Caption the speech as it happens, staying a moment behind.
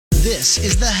This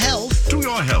is the Health To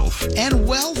Your Health and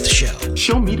Wealth Show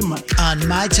Show me the money. on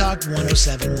My Talk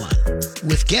 1071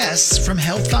 with guests from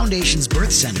Health Foundation's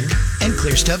Birth Center and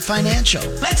ClearStep Financial.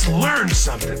 Let's learn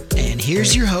something. And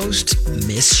here's your host,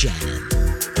 Miss Shannan.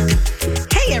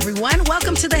 Hey everyone,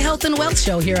 welcome to the Health and Wealth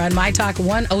Show here on My Talk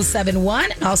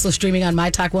 1071, also streaming on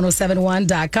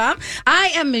MyTalk1071.com.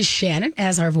 I am Miss Shannan,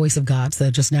 as our voice of God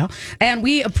said just now, and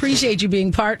we appreciate you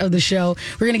being part of the show.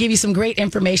 We're going to give you some great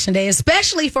information today,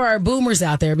 especially for our boomers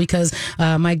out there, because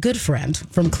my good friend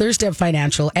from ClearStep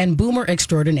Financial and boomer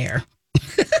extraordinaire,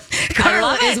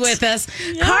 Carla is with us.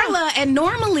 Yeah. Carla, and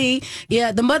normally,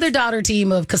 the mother-daughter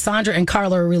team of Cassandra and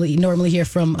Carla are really normally here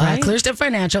from ClearStep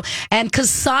Financial. And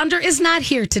Cassandra is not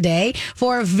here today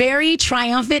for a very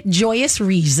triumphant, joyous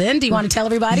reason. Do you want to tell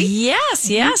everybody? Yes.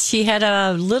 She had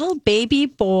a little baby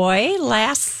boy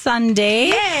last Sunday.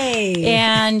 Yay!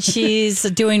 And she's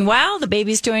doing well. The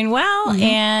baby's doing well.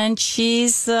 And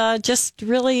she's just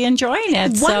really enjoying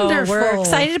it. Wonderful. So we're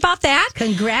excited about that.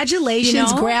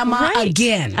 Congratulations, Grandma,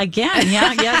 again.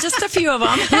 Yeah, just a few of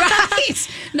them. Right.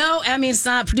 No, I mean, it's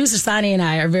not. Producer Sonny and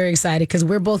I are very excited because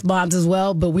we're both moms as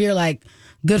well, but we're like,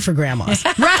 good for grandmas.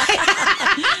 Right?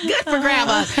 Good for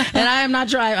grandma. And I am not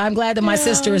trying. I'm glad that my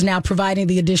sister is now providing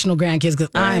the additional grandkids because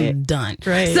I'm done.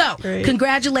 Right. So,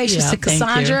 congratulations to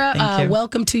Cassandra. Thank you.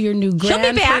 Welcome to your new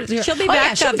grand. She'll be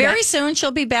back very soon.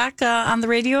 She'll be back on the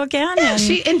radio again. Yeah,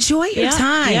 enjoy your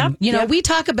time. Yep, you know, we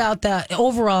talk about the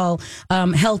overall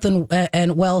health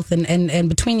and wealth and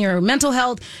between your mental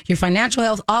health, your financial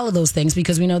health, all of those things,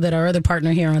 because we know that our other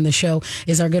partner here on the show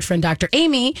is our good friend, Dr.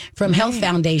 Amy from Health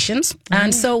Foundations.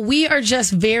 And so we are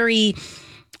just very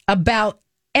about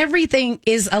everything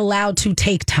is allowed to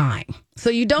take time. So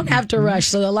you don't have to rush.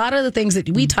 So a lot of the things that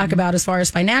we talk about as far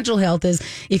as financial health is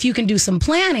if you can do some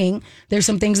planning, there's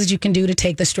some things that you can do to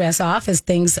take the stress off as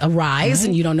things arise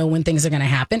and you don't know when things are going to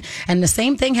happen. And the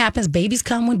same thing happens. Babies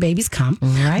come when babies come.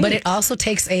 Right. But it also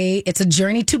takes it's a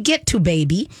journey to get to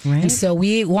baby. Right. And so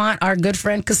we want our good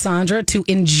friend Cassandra to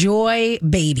enjoy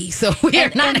baby. So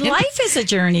and life is a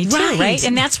journey too, right?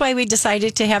 And that's why we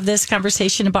decided to have this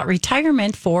conversation about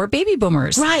retirement for baby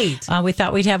boomers. Right. We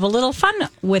thought we'd have a little fun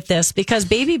with this because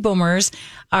baby boomers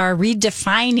are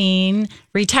redefining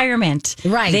retirement.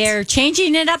 Right. They're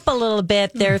changing it up a little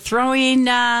bit. They're throwing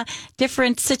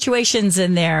different situations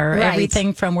in there. Right.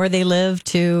 Everything from where they live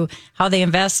to how they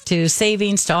invest to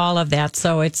savings to all of that.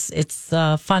 So it's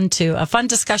a fun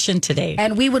discussion today.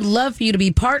 And we would love for you to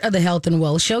be part of the Health and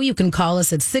Wealth Show. You can call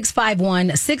us at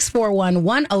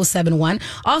 651-641-1071.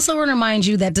 Also want to remind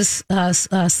you that this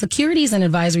securities and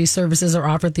advisory services are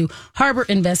offered through Harbor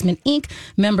Investment Inc.,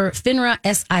 member FINRA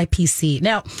SIPC.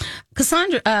 Now,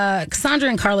 Cassandra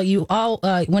and Carla, you all,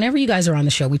 whenever you guys are on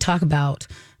the show, we talk about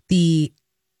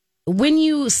when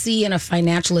you see in a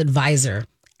financial advisor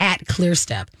at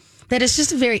ClearStep, that it's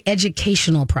just a very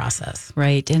educational process.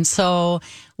 Right. And so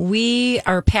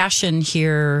our passion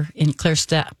here in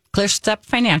ClearStep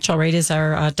Financial, right, is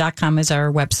our .com is our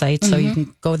website. So you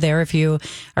can go there if you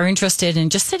are interested in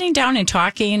just sitting down and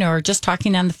talking or just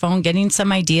talking on the phone, getting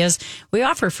some ideas. We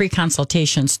offer free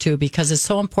consultations too, because it's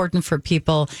so important for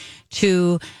people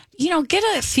to, get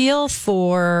a feel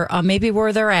for maybe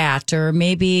where they're at, or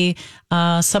maybe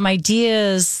some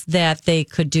ideas that they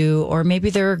could do, or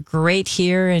maybe they're great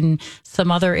here and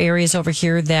some other areas over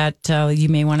here that you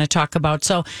may want to talk about.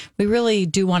 So we really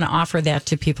do want to offer that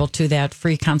to people, to that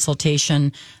free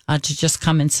consultation, to just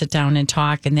come and sit down and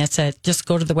talk. And that's it. Just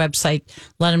go to the website,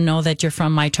 let them know that you're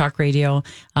from My Talk Radio,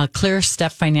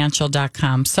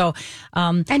 clearstepfinancial.com. So,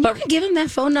 you can give them that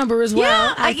phone number as well.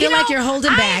 Yeah, I feel like you're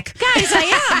holding back. Guys, I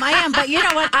am. But you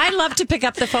know what? I love to pick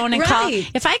up the phone and call.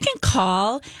 If I can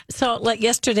call. So like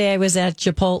yesterday I was at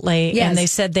Chipotle and they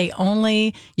said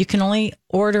you can only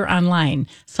order online.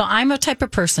 So I'm a type of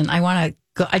person. I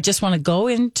just want to go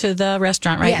into the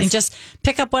restaurant, right? And just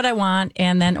pick up what I want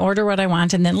and then order what I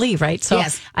want and then leave, right? So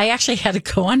I actually had to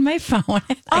go on my phone.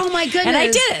 Oh my goodness. And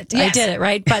I did it. Yes. I did it,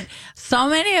 right? But so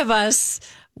many of us,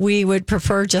 we would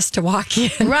prefer just to walk in.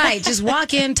 Right. Just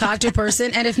walk in, talk to a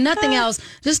person. And if nothing else,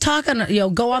 just talk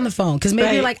go on the phone. Because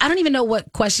maybe you're like, I don't even know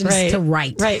what questions to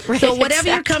write. Right. So whatever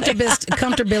your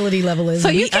comfortability level is, so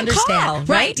you can understand. Call,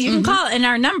 right? You can call. And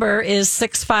our number is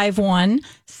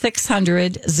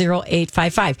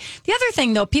 651-600-0855. The other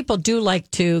thing, though, people do like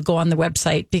to go on the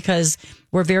website because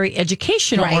we're very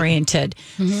educational oriented.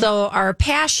 So our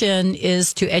passion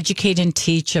is to educate and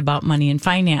teach about money and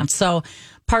finance. So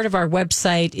part of our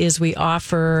website is we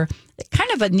offer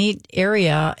kind of a neat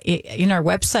area in our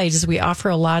website is we offer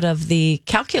a lot of the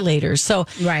calculators. So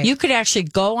you could actually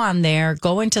go on there,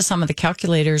 go into some of the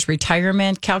calculators,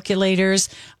 retirement calculators,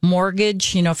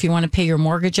 mortgage, if you want to pay your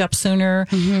mortgage up sooner.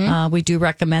 We do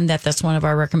recommend that. That's one of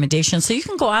our recommendations. So you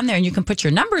can go on there and you can put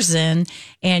your numbers in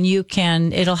and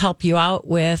it'll help you out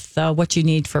with what you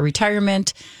need for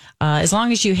retirement. As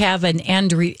long as you have an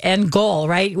end goal,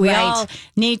 right? We all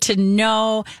need to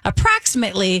know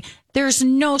approximately. There's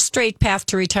no straight path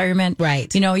to retirement.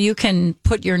 Right. You can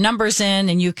put your numbers in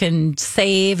and you can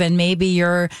save, and maybe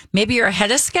you're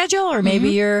ahead of schedule, or maybe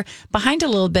you're behind a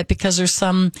little bit because there's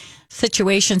some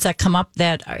situations that come up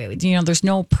that, there's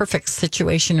no perfect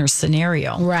situation or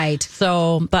scenario. Right.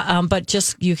 So, but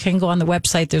just, you can go on the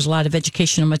website. There's a lot of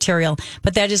educational material,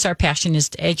 but that is our passion, is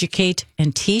to educate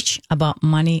and teach about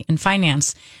money and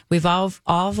finance. We've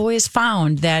always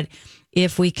found that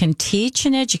if we can teach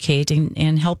and educate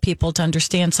and help people to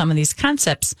understand some of these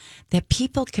concepts, that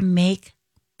people can make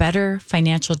better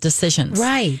financial decisions.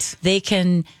 Right. They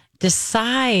can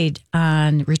decide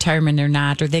on retirement or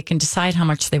not, or they can decide how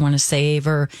much they want to save,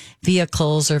 or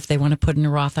vehicles, or if they want to put in a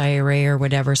Roth IRA or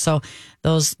whatever. So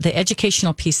the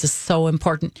educational piece is so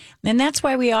important. And that's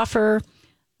why we offer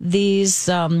these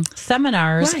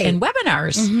seminars and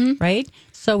webinars, right?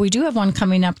 So we do have one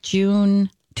coming up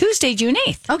Tuesday, June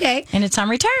 8th. Okay. And it's on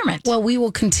retirement. Well, we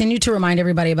will continue to remind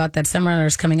everybody about that seminar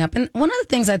that's coming up. And one of the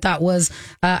things I thought was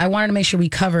I wanted to make sure we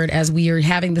covered as we are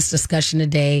having this discussion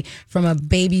today from a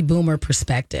baby boomer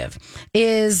perspective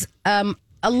is a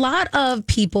lot of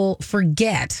people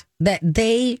forget that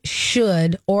they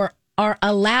should or are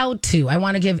allowed to. I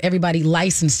want to give everybody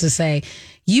license to say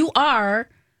you are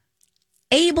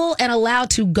able and allowed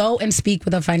to go and speak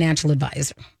with a financial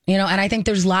advisor. And I think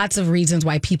there's lots of reasons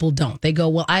why people don't. They go,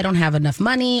 well, I don't have enough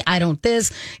money. I don't this.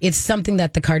 It's something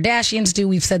that the Kardashians do.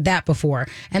 We've said that before.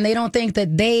 And they don't think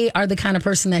that they are the kind of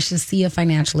person that should see a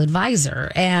financial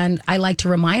advisor. And I like to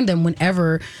remind them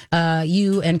whenever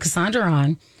you and Cassandra are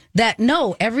on that,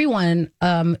 no, everyone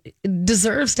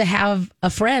deserves to have a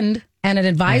friend and an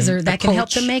advisor that can help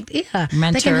them make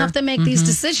these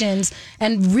decisions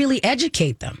and really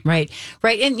educate them. Right.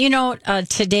 And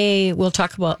today we'll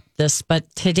talk about this,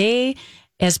 but today,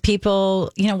 as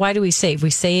people, why do we save?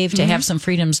 We save to have some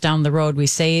freedoms down the road. We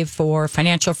save for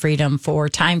financial freedom, for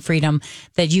time freedom,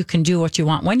 that you can do what you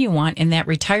want when you want. And that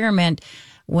retirement,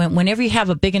 whenever you have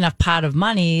a big enough pot of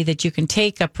money that you can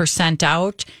take a percent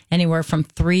out, anywhere from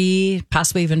 3%,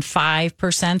 possibly even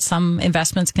 5%. Some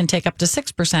investments can take up to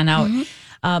 6% out.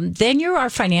 Then you are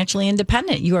financially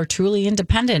independent. You are truly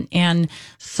independent. And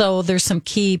so there's some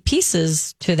key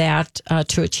pieces to that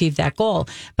to achieve that goal.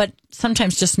 But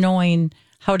sometimes just knowing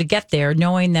how to get there,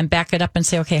 knowing, then back it up and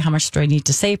say, okay, how much do I need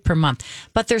to save per month?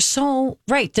 But there's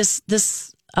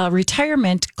this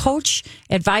retirement coach,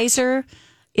 advisor,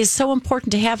 is so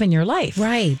important to have in your life.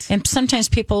 Right. And sometimes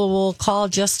people will call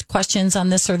just questions on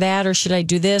this or that, or should I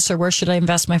do this, or where should I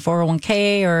invest my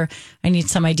 401k, or I need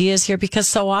some ideas here. Because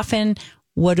so often,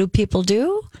 what do people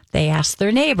do? They ask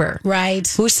their neighbor. Right.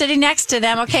 Who's sitting next to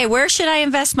them? Okay, where should I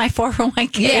invest my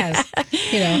 401k?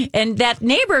 Yes. And that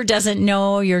neighbor doesn't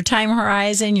know your time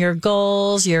horizon, your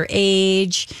goals, your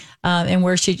age, and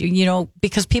where should you,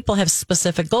 because people have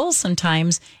specific goals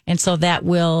sometimes. And so that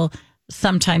will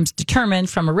sometimes determine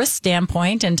from a risk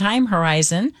standpoint and time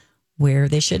horizon where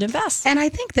they should invest. And I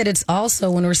think that it's also,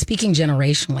 when we're speaking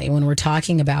generationally, when we're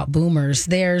talking about boomers,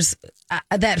 there's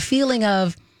that feeling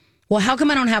of, well, how come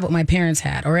I don't have what my parents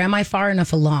had? Or am I far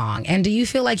enough along? And do you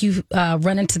feel like you've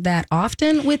run into that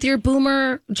often with your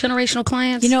boomer generational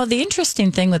clients? The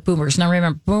interesting thing with boomers, now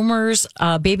remember,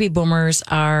 baby boomers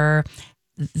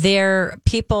they're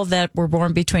people that were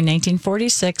born between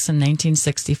 1946 and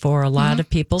 1964. A lot of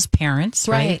people's parents,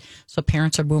 right? So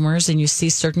parents are boomers, and you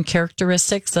see certain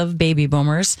characteristics of baby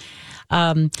boomers.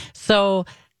 So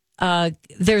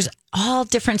there's all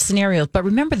different scenarios. But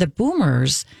remember, the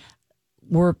boomers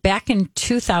were back in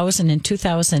 2000 and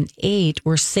 2008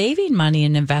 were saving money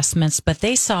in investments, but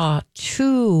they saw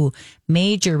two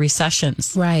major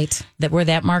recessions, right?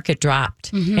 That market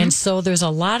dropped. And so there's a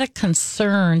lot of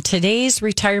concern. Today's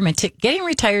retirement, getting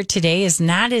retired today is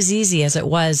not as easy as it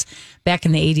was back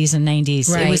in the 80s and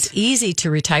 90s. Right. It was easy to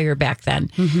retire back then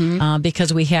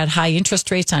because we had high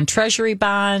interest rates on treasury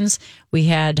bonds. We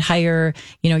had higher,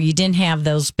 you didn't have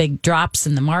those big drops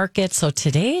in the market. So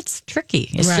today it's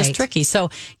tricky. It's just tricky. So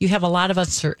you have a lot of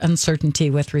uncertainty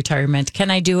with retirement. Can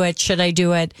I do it? Should I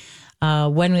do it?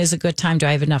 When is a good time? Do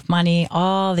I have enough money?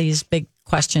 All these big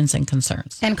questions and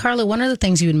concerns. And Carla, one of the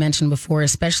things you had mentioned before,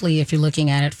 especially if you're looking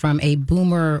at it from a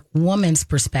boomer woman's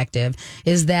perspective,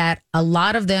 is that a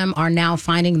lot of them are now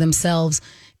finding themselves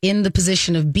in the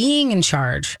position of being in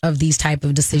charge of these type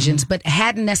of decisions, but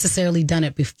hadn't necessarily done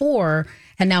it before,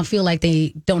 and now feel like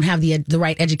they don't have the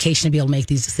right education to be able to make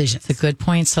these decisions. It's a good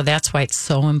point. So that's why it's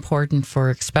so important for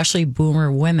especially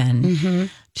boomer women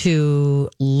to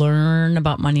learn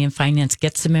about money and finance,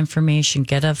 get some information,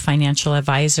 get a financial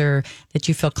advisor that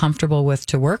you feel comfortable with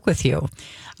to work with you.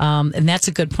 And that's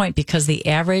a good point, because the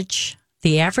average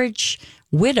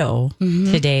widow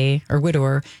today, or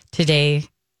widower today,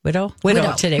 widow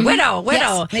today,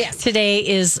 widow Yes. today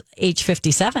is age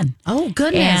 57. Oh,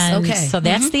 goodness. And Okay. so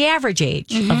that's the average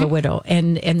age of a widow.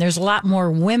 And there's a lot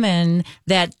more women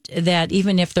that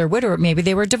even if they're widow, maybe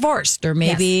they were divorced, or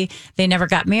maybe they never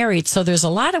got married. So there's a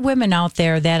lot of women out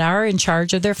there that are in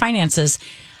charge of their finances.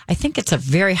 I think it's a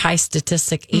very high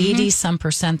statistic,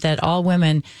 80% that all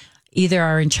women either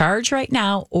are in charge right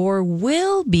now or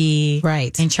will be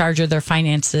in charge of their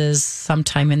finances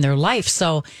sometime in their life.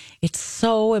 So it's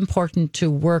so important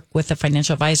to work with a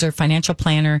financial advisor, financial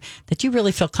planner that you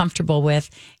really feel comfortable with,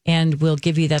 and will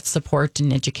give you that support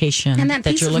and education And that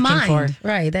peace you're of looking mind, for.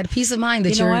 right? That peace of mind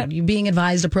that you're being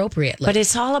advised appropriately. But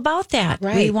it's all about that.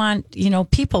 Right. We want,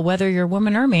 people, whether you're a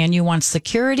woman or man, you want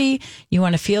security, you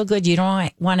want to feel good, you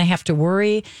don't want to have to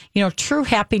worry. True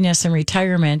happiness in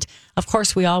retirement, of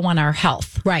course, we all want our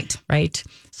health. Right. Right.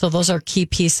 So those are key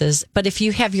pieces. But if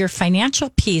you have your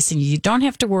financial piece and you don't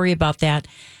have to worry about that,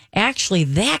 actually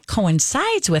that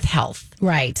coincides with health.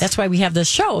 Right. That's why we have this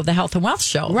show, the Health and Wealth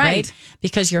Show, right?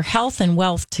 Because your health and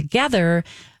wealth together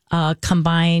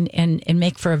combine and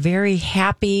make for a very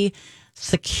happy,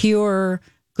 secure,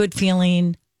 good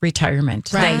feeling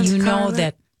retirement. Right. That you know Carla?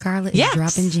 that Carla is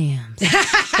dropping gems.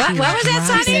 what was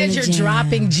that, Sonny? You're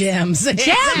dropping gems.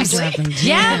 Gems.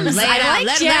 Gems. Lay it I out. like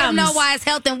Let gems. them know why it's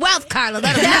health and wealth, Carla.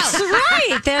 Let them That's know.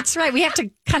 right. That's right. We have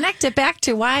to connect it back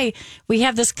to why we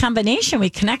have this combination. We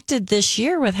connected this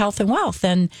year with health and wealth.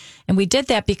 And we did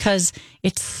that because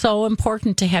it's so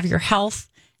important to have your health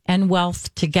and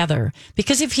wealth together.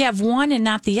 Because if you have one and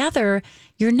not the other,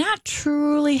 you're not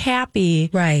truly happy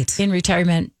in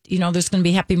retirement. There's going to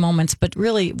be happy moments, but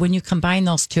really when you combine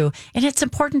those two, and it's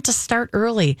important to start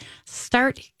early.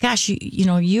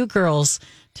 You girls,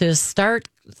 to start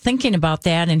thinking about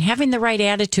that and having the right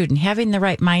attitude and having the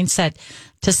right mindset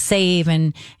to save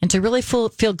and to really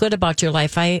feel good about your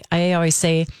life. I always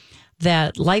say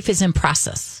that life is in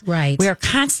process. Right. We are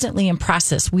constantly in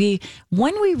process.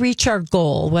 When we reach our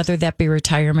goal, whether that be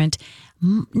retirement,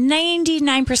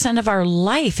 99% of our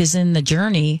life is in the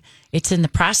journey. It's in the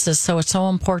process. So it's so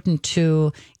important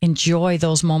to enjoy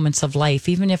those moments of life,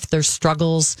 even if there's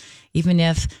struggles, even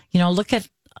if, look at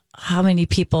how many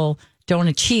people don't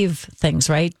achieve things,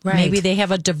 right? Maybe they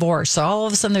have a divorce. So all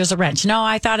of a sudden there's a wrench. No,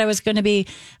 I thought I was going to be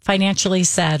financially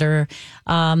set, or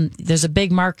there's a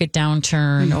big market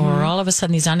downturn, or all of a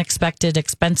sudden these unexpected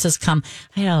expenses come.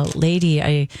 I had a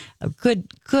lady,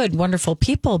 good, wonderful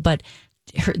people, but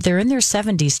they're in their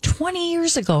 70s. 20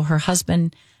 years ago, her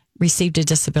husband received a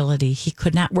disability. He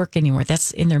could not work anymore.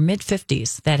 That's in their mid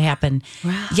 50s that happened.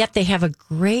 Wow. Yet they have a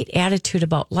great attitude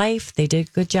about life. They did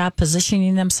a good job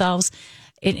positioning themselves.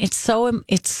 And it's so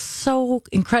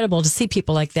incredible to see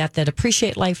people like that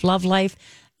appreciate life, love life,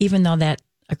 even though that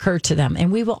occurred to them.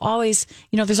 And we will always,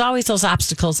 there's always those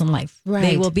obstacles in life. Right.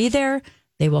 They will be there.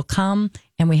 They will come,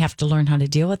 and we have to learn how to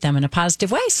deal with them in a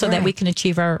positive way so that we can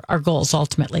achieve our goals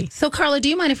ultimately. So, Carla, do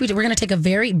you mind if we're going to take a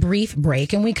very brief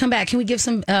break, and we come back? Can we give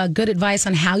some good advice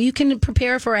on how you can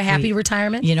prepare for a happy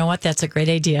retirement? You know what? That's a great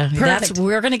idea. Perfect.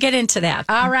 We're going to get into that.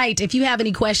 All right. If you have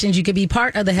any questions, you could be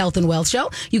part of the Health and Wealth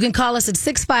Show. You can call us at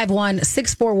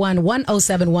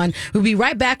 651-641-1071. We'll be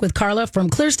right back with Carla from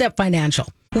ClearStep Financial.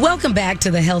 Welcome back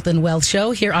to the Health and Wealth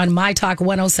Show here on My Talk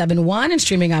 1071 and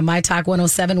streaming on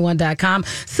MyTalk1071.com.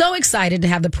 So excited to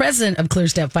have the president of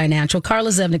ClearStep Financial, Carla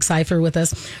Zevnik-Seufzer, with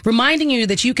us, reminding you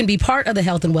that you can be part of the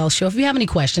Health and Wealth Show. If you have any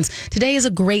questions, today is a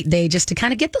great day just to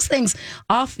kind of get those things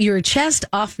off your chest,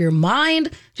 off your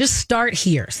mind. Just start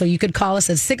here. So you could call us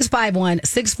at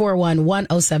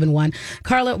 651-641-1071.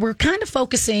 Carla, we're kind of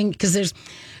focusing because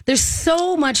there's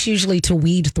so much usually to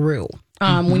weed through.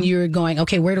 When you're going,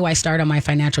 okay, where do I start on my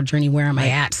financial journey? Where am I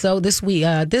at? So this week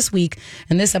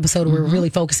in this episode, we're really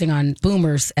focusing on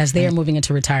boomers as they are moving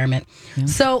into retirement. Yeah.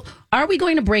 So are we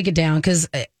going to break it down? Because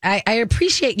I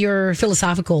appreciate your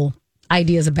philosophical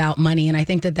ideas about money. And I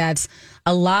think that that's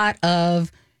a lot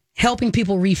of helping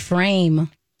people reframe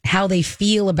how they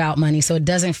feel about money. So it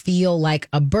doesn't feel like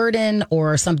a burden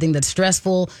or something that's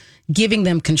stressful, giving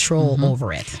them control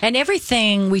over it. And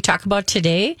everything we talk about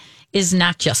today is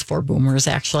not just for boomers,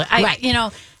 actually.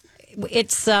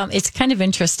 It's kind of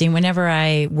interesting whenever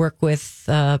I work with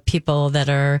people that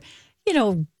are,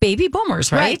 baby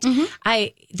boomers, right?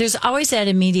 There's always that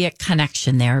immediate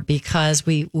connection there because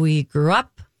we grew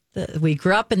up. We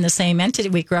grew up in the same entity.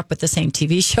 We grew up with the same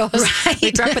TV shows. Right.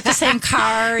 We grew up with the same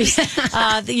cars,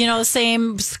 the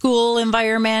same school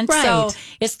environment. Right. So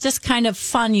it's just kind of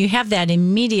fun. You have that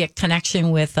immediate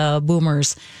connection with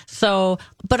boomers. So,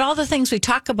 but all the things we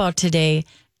talk about today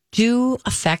do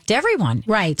affect everyone.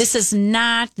 Right. These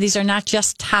are not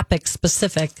just topic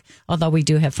specific, although we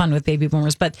do have fun with baby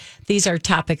boomers, but these are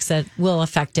topics that will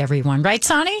affect everyone. Right,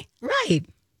 Sonny? Right.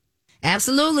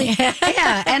 Absolutely.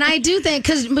 Yeah, and I do think,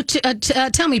 because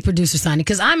tell me, producer Sonny,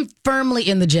 because I'm firmly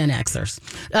in the Gen Xers.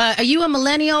 Are you a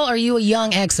millennial or are you a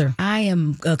young Xer? I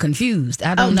am confused.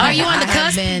 I don't know. Are you on the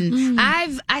cusp?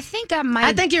 I think I might.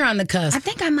 I think you're on the cusp. I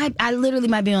think I might. I literally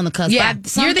might be on the cusp. Yeah,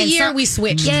 you're the year we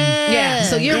switched. Yeah,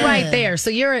 so you're right there. So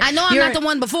I know I'm not the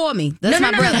one before me. That's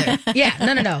my brother.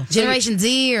 Yeah, no. Generation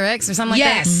Z or X or something like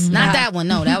that. Yes. Not that one.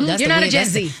 No, that's you're the not weird, a Gen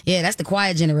that's Z. That's the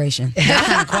quiet generation. That's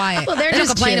kind of quiet. Well, they're they don't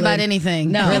just complain chilling. about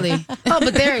anything. No, really.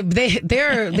 But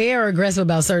they are aggressive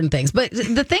about certain things. But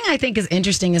the thing I think is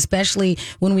interesting, especially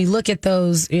when we look at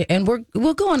those, and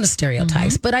we'll go on to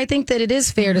stereotypes. But I think that it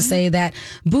is fair to say that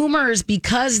boomers,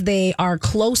 because they are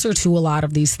closer to a lot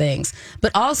of these things,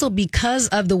 but also because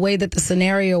of the way that the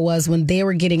scenario was when they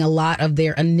were getting a lot of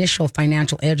their initial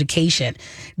financial education,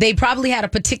 they probably had a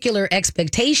particular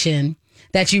expectation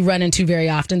that you run into very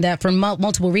often, that for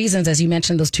multiple reasons, as you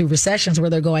mentioned, those two recessions where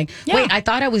they're going, wait, I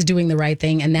thought I was doing the right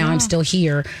thing and now I'm still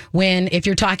here. When if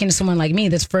you're talking to someone like me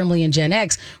that's firmly in Gen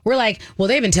X, we're like, well,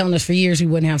 they've been telling us for years we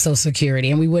wouldn't have Social Security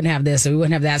and we wouldn't have this and we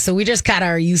wouldn't have that. So we just kind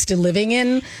of are used to living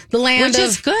in the land Which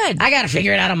is good. I got to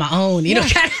figure it out on my own, you know.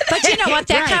 But you know what?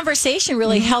 That conversation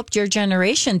really helped your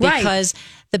generation because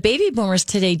the baby boomers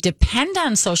today depend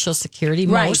on Social Security,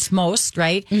 most,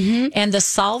 right? And the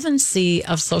solvency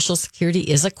of Social Security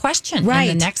is a question. In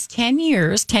the next 10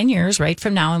 years, right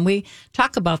from now, and we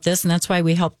talk about this, and that's why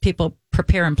we help people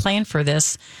prepare and plan for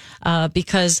this,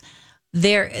 because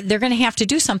they're going to have to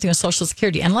do something with Social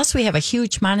Security. Unless we have a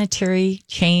huge monetary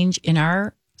change in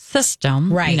our system,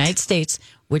 United States,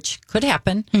 which could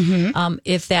happen.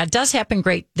 If that does happen,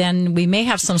 great, then we may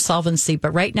have some solvency.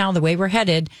 But right now, the way we're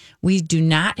headed, we do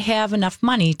not have enough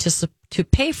money to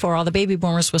pay for all the baby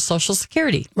boomers with Social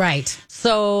Security. Right.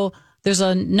 So there's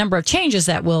a number of changes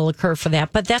that will occur for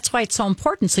that, but that's why it's so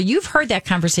important. So you've heard that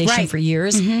conversation for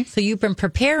years. So you've been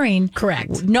preparing.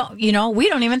 Correct. No, we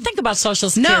don't even think about Social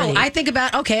Security. No, I think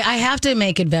about, okay, I have to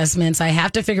make investments. I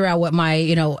have to figure out what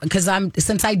my, because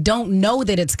since I don't know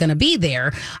that it's going to be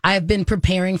there, I've been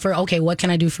preparing for, okay, what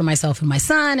can I do for myself and my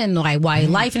son, and why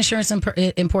life insurance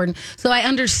is important. So I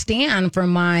understand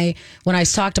when I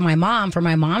talked to my mom, from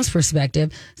my mom's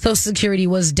perspective, Social Security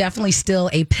was definitely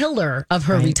still a pillar of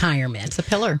her retirement. It's a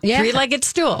pillar. Yeah. Three-legged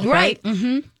stool, right?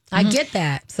 I get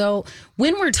that. So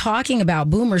when we're talking about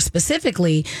boomers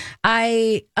specifically,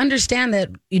 I understand that,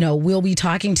 we'll be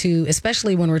talking to,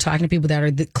 especially when we're talking to people that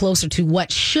are closer to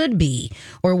what should be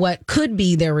or what could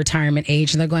be their retirement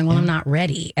age. And they're going, well, I'm not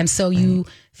ready. And so you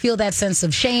feel that sense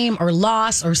of shame or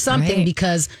loss or something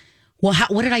because, well,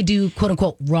 what did I do, quote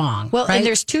unquote, wrong? Well, and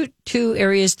there's two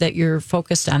areas that you're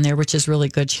focused on there, which is really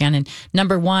good, Shannan.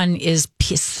 Number one is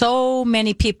so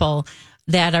many people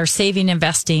that are saving,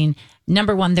 investing.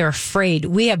 Number one, they're afraid.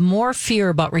 We have more fear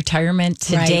about retirement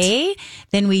today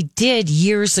than we did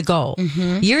years ago.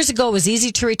 Years ago, it was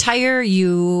easy to retire.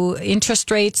 Interest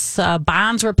rates,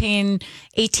 bonds were paying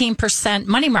 18%.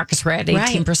 Money markets were at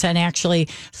 18%, actually.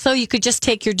 So you could just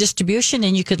take your distribution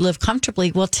and you could live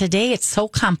comfortably. Well, today it's so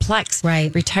complex.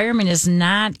 Retirement is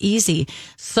not easy.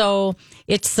 So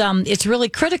it's really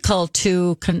critical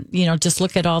to, just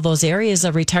look at all those areas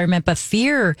of retirement. But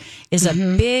fear is a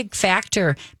big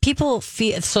factor. People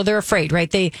feel, so they're afraid, right?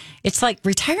 It's like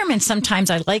retirement. Sometimes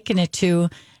I liken it to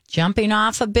jumping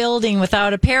off a building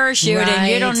without a parachute and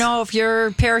you don't know if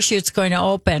your parachute's going to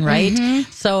open, right?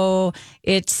 So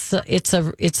it's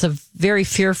a very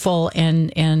fearful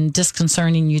and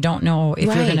disconcerting. You don't know if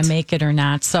you're going to make it or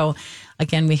not. So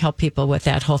again, we help people with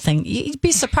that whole thing. You'd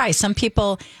be surprised. Some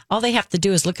people, all they have to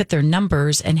do is look at their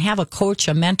numbers and have a coach,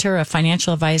 a mentor, a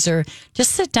financial advisor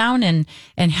just sit down and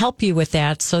help you with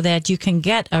that so that you can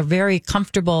get a very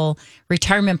comfortable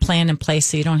retirement plan in place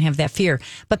so you don't have that fear.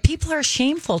 But people are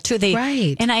shameful too.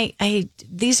 And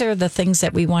these are the things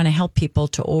that we want to help people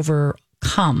to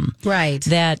overcome.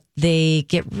 That they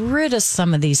get rid of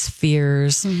some of these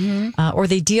fears or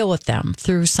they deal with them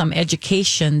through some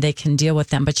education. They can deal with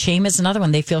them. But shame is another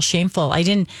one. They feel shameful. I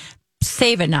didn't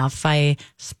save enough. I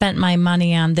spent my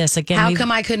money on this. Again, how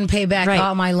come I couldn't pay back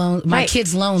all my loans, my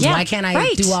kids' loans? Why can't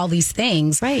I do all these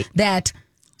things that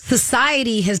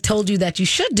society has told you that you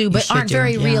should do, but should aren't do,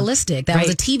 very yeah. realistic. That was a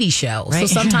Right. TV show. So Right.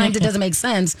 sometimes it doesn't make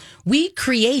sense. We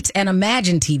create and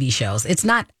imagine TV shows. It's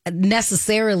not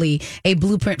necessarily a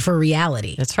blueprint for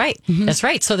reality. That's right. That's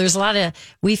right. So there's a lot of,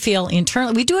 we feel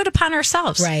internally, we do it upon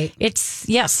ourselves. Right. It's,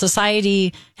 yes,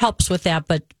 society helps with that,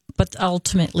 but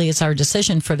ultimately it's our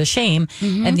decision for the shame.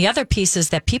 And the other piece is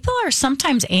that people are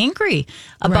sometimes angry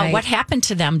about Right. what happened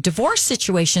to them. Divorce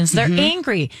situations, they're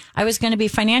angry. I was going to be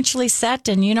financially set,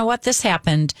 and you know what? This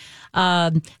happened.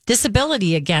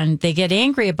 Disability again, they get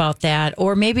angry about that.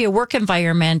 Or maybe a work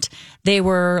environment, they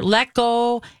were let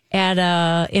go at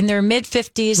in their mid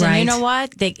 50s, and you Right. know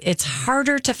what? It's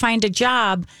harder to find a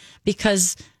job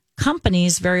because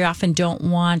companies very often don't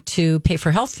want to pay for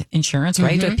health insurance,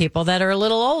 right, with people that are a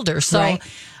little older. So Right.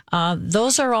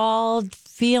 those are all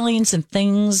feelings and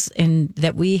things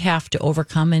that we have to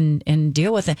overcome and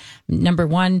deal with. Number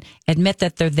one, admit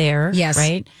that they're there, Yes.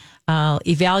 right?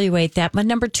 Evaluate that. But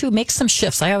number two, make some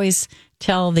shifts. I always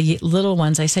tell the little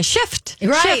ones, I say, shift,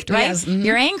 Right, shift, right? yes, mhm.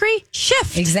 You're angry,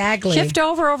 shift. Exactly. Shift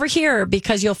over here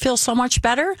because you'll feel so much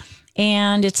better.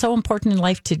 And it's so important in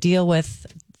life to deal with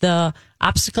the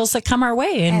obstacles that come our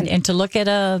way and to look at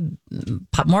a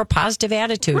more positive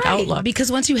attitude, outlook.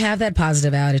 Because once you have that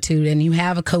positive attitude and you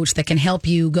have a coach that can help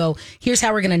you go, here's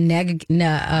how we're going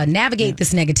to navigate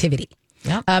this negativity.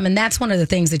 Yep. And that's one of the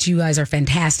things that you guys are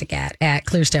fantastic at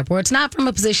ClearStep, where it's not from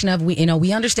a position of,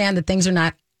 we understand that things are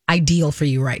not ideal for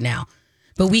you right now,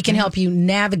 but we can help you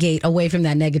navigate away from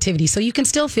that negativity so you can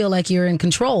still feel like you're in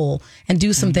control and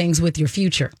do some things with your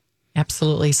future.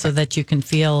 Absolutely. So that you can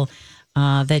feel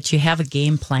that you have a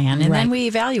game plan. And Right. then we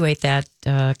evaluate that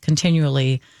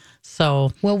continually.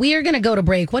 So, Well, we are going to go to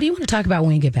break. What do you want to talk about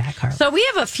when we get back, Carla? so we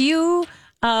have a few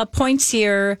points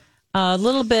here, a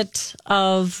little bit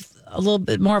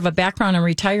more of a background on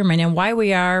retirement and why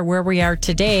we are where we are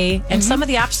today, and some of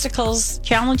the obstacles,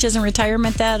 challenges in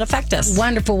retirement that affect us.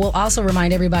 Wonderful. We'll also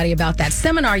remind everybody about that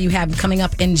seminar you have coming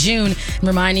up in June.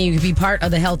 Reminding you to be part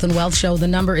of the Health and Wealth Show. The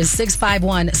number is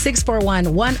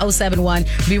 651-641-1071.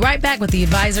 Be right back with the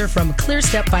advisor from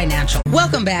ClearStep Financial.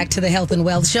 Welcome back to the Health and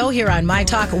Wealth Show here on My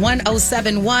Talk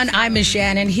 1071. I'm Ms.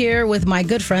 Shannan here with my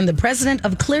good friend, the president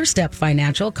of ClearStep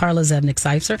Financial, Carla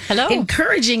Zevnik-Seufzer. Hello.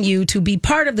 Encouraging you to be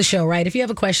part of the show, right? If you have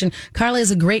a question, Carla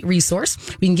is a great resource.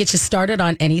 We can get you started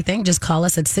on anything. Just call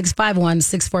us at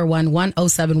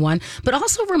 651-641-1071. But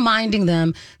also reminding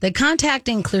them that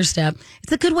contacting ClearStep,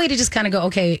 it's a good way to just kind of go,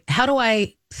 okay, how do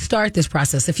I start this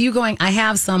process? If you're going, I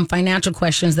have some financial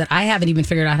questions that I haven't even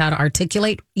figured out how to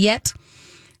articulate yet,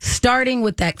 starting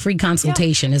with that free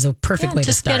consultation is a perfect way to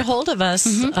Just start. get a hold of us,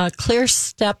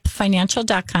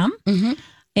 clearstepfinancial.com.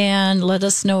 And let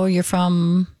us know you're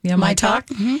from My Talk.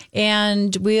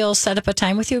 And we'll set up a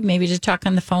time with you, maybe to talk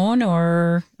on the phone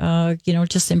or,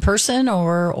 just in person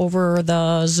or over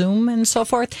the Zoom and so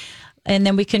forth. And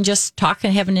then we can just talk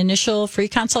and have an initial free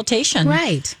consultation.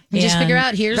 Right. And just figure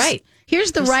out here's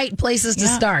the right places to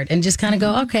start and just kind of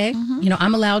go, okay,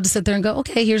 I'm allowed to sit there and go,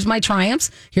 okay, here's my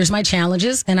triumphs, here's my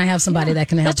challenges, and I have somebody that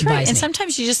can help That's advise right. me. And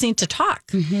sometimes you just need to talk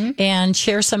and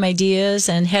share some ideas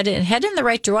and head in the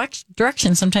right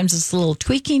direction. Sometimes it's a little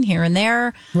tweaking here and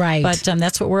there. Right. But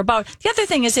that's what we're about. The other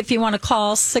thing is if you want to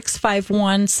call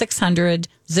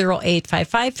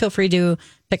 651-600-0855, feel free to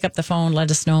pick up the phone,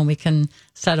 let us know, and we can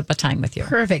set up a time with you.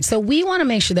 Perfect. So we want to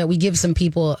make sure that we give some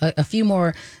people a few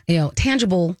more,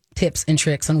 tangible tips and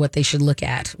tricks on what they should look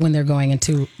at when they're going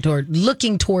into or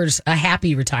looking towards a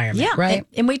happy retirement. Yeah, right.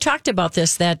 And we talked about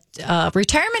this, that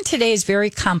retirement today is very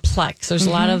complex. There's a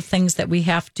lot of things that we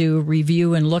have to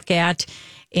review and look at.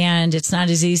 And it's not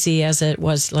as easy as it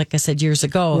was, like I said, years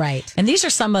ago. Right. And these are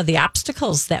some of the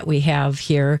obstacles that we have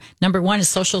here. Number one is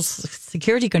Social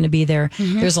Security going to be there.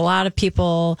 There's a lot of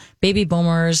people, baby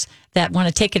boomers, that want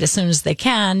to take it as soon as they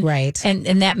can. Right.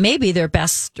 And that may be their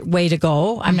best way to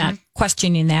go. I'm not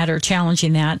questioning that or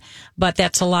challenging that, but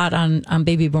that's a lot on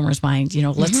baby boomers' mind.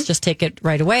 Let's just take it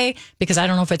right away because I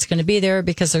don't know if it's going to be there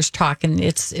because there's talk and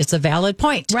it's a valid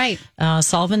point. Right.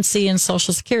 Solvency and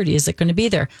Social Security, is it going to be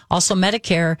there? Also,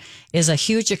 Medicare is a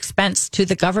huge expense to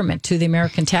the government, to the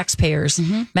American taxpayers,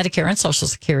 Medicare and Social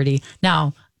Security.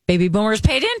 Now, baby boomers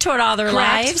paid into it all their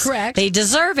lives. Correct. They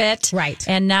deserve it. Right.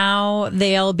 And now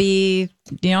they'll be,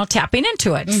 tapping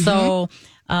into it. So,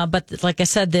 but like I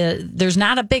said, there's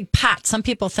not a big pot. Some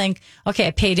people think, okay,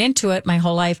 I paid into it my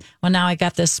whole life. Well, now I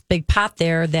got this big pot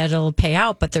there that'll pay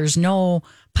out, but there's no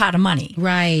pot of money.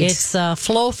 Right. It's a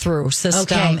flow through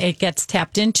system. Okay. It gets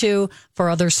tapped into for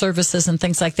other services and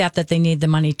things like that they need the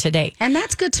money today. And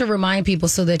that's good to remind people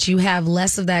so that you have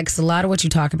less of that, because a lot of what you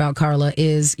talk about, Carla,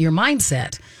 is your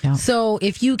mindset. Yeah. So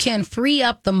if you can free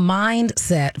up the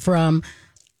mindset from,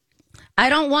 I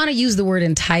don't want to use the word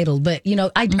entitled, but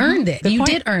I earned it. Good You point.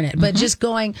 did earn it, but just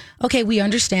going, okay, we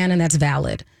understand and that's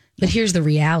valid. But here's the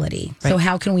reality. Right. So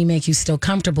how can we make you still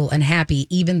comfortable and happy,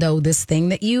 even though this thing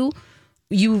that you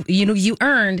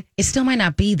earned, it still might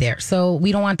not be there. So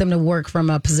we don't want them to work from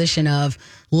a position of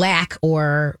lack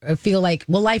or feel like,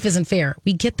 well, life isn't fair.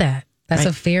 We get that. That's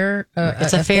a fair.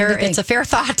 It's a fair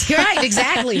thought. Right,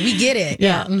 exactly. We get it.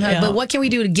 Yeah, yeah. But what can we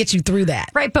do to get you through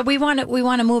that? Right, but we want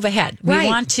to move ahead. We Right.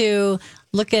 want to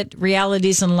look at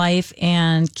realities in life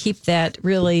and keep that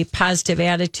really positive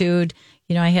attitude.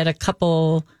 I had a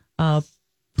couple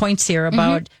points here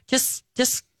about just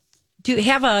do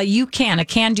have a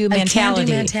can-do mentality.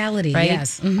 Can-do mentality, right?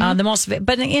 yes.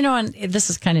 But and this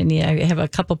is kind of neat. I have a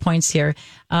couple points here.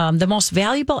 The most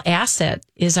valuable asset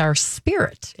is our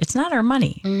spirit. It's not our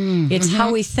money. It's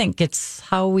how we think. It's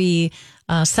how we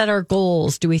set our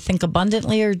goals. Do we think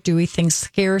abundantly or do we think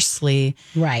scarcely?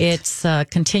 Right. It's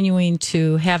continuing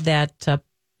to have that,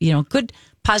 good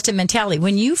positive mentality.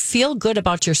 When you feel good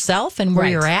about yourself and where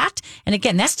Right. you're at, and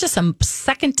again, that's just a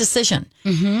second decision.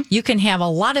 You can have a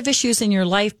lot of issues in your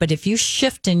life, but if you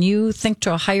shift and you think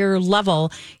to a higher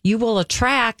level, you will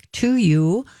attract to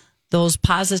you those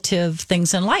positive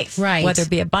things in life. Right. Whether it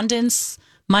be abundance,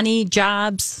 money,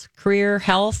 jobs, career,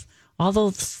 health, all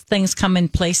those things come in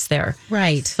place there.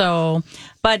 Right. So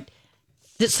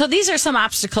these are some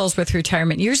obstacles with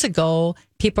retirement. Years ago,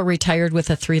 people retired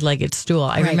with a three-legged stool.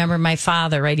 I remember my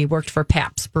father, right? He worked for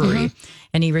Pabst Brewery,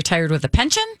 and he retired with a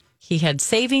pension. He had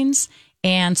savings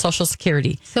and Social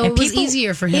Security. So and it was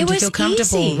easier for him to feel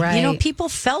comfortable, easy. right? People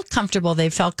felt comfortable. They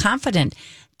felt confident.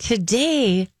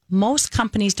 Today, most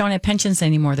companies don't have pensions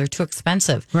anymore. They're too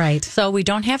expensive. Right. So we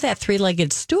don't have that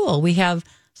three-legged stool. We have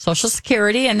Social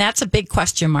Security, and that's a big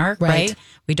question mark, right?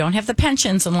 We don't have the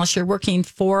pensions unless you're working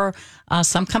for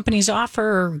some companies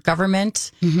offer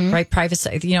government, right? Private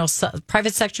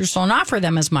sectors don't offer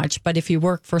them as much, but if you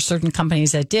work for certain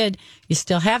companies that did, you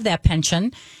still have that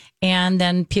pension. And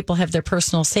then people have their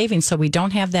personal savings. So we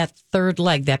don't have that third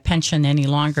leg, that pension any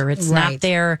longer. It's Right. not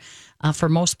there for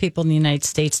most people in the United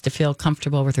States to feel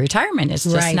comfortable with retirement. It's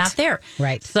just Right. not there.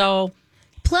 Right. So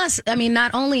Plus, I mean,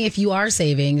 not only if you are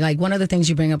saving, like one of the things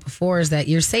you bring up before is that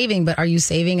you're saving, but are you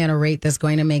saving at a rate that's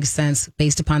going to make sense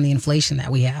based upon the inflation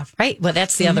that we have? right. Well,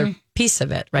 that's the other piece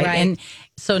of it, right? Right. And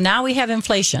so now we have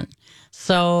inflation.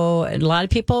 So a lot of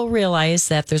people realize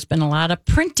that there's been a lot of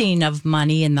printing of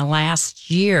money in the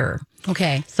last year.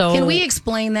 Okay. So- can we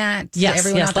explain that to Yes,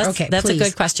 everyone yes, out there? that's, Okay, that's a please.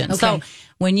 good question. Okay. So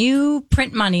when you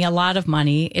print money, a lot of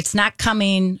money, it's not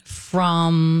coming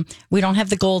from, we don't have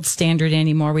the gold standard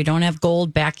anymore. We don't have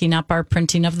gold backing up our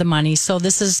printing of the money. So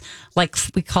this is like,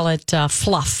 we call it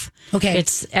fluff. Okay.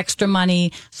 It's extra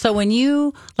money. So when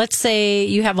you, let's say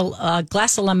you have a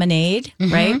glass of lemonade,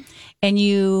 right? And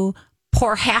you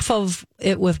pour half of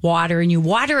it with water and you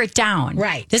water it down.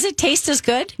 Right. Does it taste as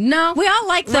good? No. We all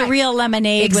like the Right. real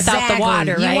lemonade without the Exactly.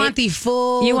 water, right? You want the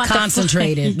full You want the full-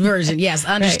 concentrated version. Yes,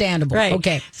 understandable. Right.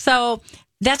 Okay. So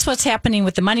that's what's happening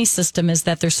with the money system is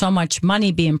that there's so much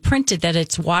money being printed that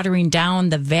it's watering down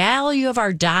the value of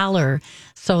our dollar.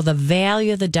 So the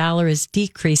value of the dollar is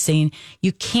decreasing.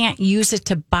 You can't use it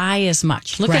to buy as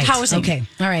much. Look Right. at housing. Okay.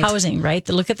 All right. Housing, right?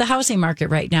 Look at the housing market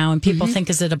right now. And people think,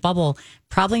 is it a bubble?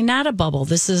 Probably not a bubble.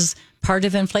 This is part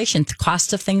of inflation. The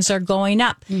cost of things are going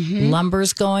up.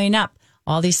 Lumber's going up.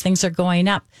 All these things are going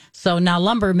up. So now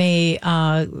lumber may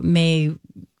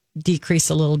decrease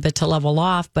a little bit to level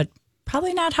off, but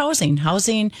probably not housing.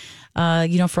 Housing,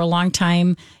 for a long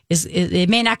time it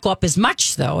may not go up as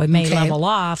much though. It may Okay. level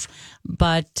off,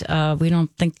 but we don't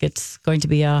think it's going to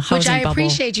be a housing Which I bubble.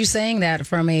 appreciate you saying that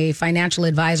from a financial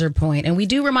advisor point. And we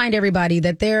do remind everybody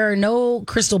that there are no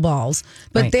crystal balls,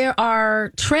 but Right. there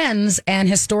are trends and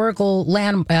historical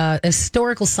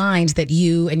signs that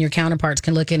you and your counterparts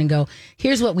can look at and go,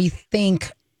 here's what we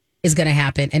think is going to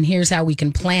happen, and here's how we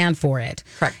can plan for it.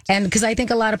 Correct. And because I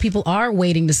think a lot of people are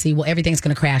waiting to see, well, everything's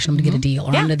going to crash, I'm going to get a deal,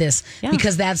 or Yeah. I'm going to this, Yeah.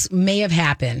 because that's may have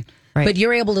happened. Right. But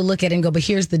you're able to look at it and go, but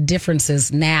here's the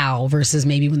differences now versus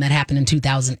maybe when that happened in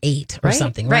 2008 or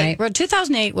something, right? Well,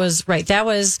 2008 was right. That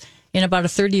was in about a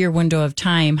 30-year window of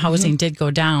time. Housing did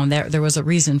go down. There was a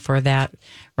reason for that,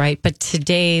 right? But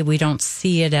today we don't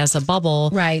see it as a bubble.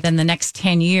 Right. Then the next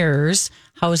 10 years,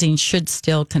 housing should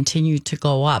still continue to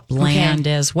go up. Land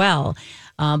as well.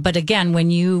 But again,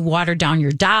 when you water down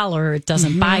your dollar, it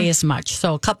doesn't buy as much.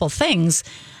 So a couple things.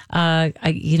 I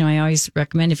always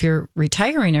recommend if you're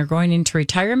retiring or going into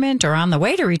retirement or on the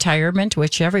way to retirement,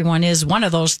 which everyone is one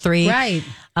of those three. Right.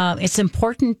 It's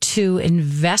important to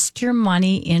invest your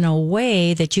money in a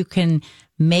way that you can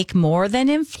make more than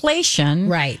inflation.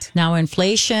 Right. Now,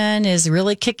 inflation is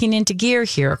really kicking into gear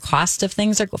here. Cost of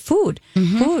things are food.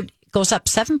 Food goes up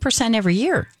 7% every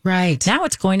year. Right. Now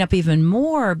it's going up even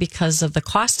more because of the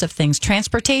cost of things.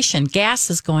 Transportation, gas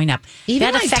is going up.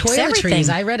 Even that like affects toiletries. everything.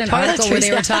 I read an article where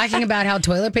they were talking about how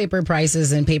toilet paper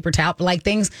prices and paper towel, like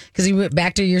things, because you went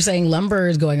back to you're saying lumber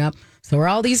is going up. So are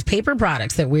all these paper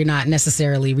products that we're not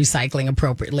necessarily recycling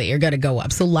appropriately are going to go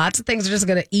up. So lots of things are just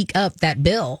going to eke up that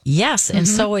bill. Yes. And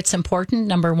so it's important,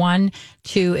 number one,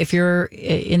 to, if you're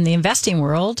in the investing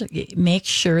world, make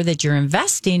sure that you're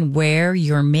investing where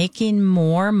you're making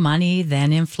more money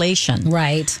than inflation.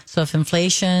 Right. So if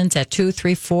inflation's at 2,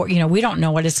 3, 4, we don't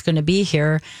know what it's going to be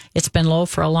here. It's been low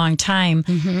for a long time.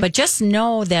 But just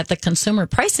know that the consumer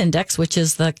price index, which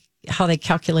is how they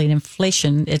calculate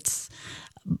inflation,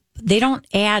 they don't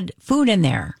add food in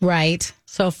there. Right.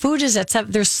 So food is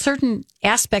there's certain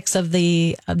aspects of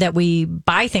that we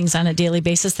buy things on a daily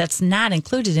basis that's not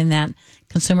included in that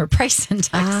consumer price index.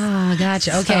 Ah,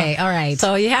 gotcha. Okay. All right.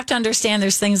 So you have to understand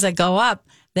there's things that go up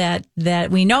that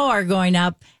we know are going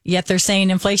up, yet they're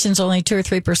saying inflation's only 2 or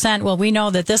 3%. Well, we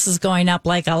know that this is going up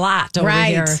like a lot over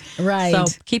here. Right. So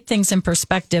keep things in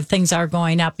perspective. Things are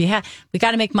going up. We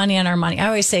got to make money on our money. I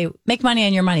always say make money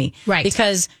on your money. Right.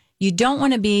 Because you don't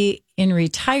want to be in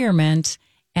retirement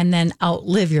and then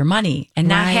outlive your money and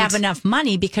not have enough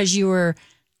money because you were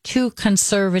too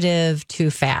conservative too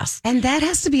fast. And that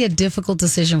has to be a difficult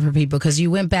decision for people because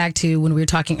you went back to when we were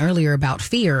talking earlier about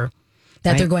fear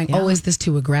that they're going, oh, is this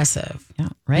too aggressive? Yeah,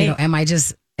 right. Am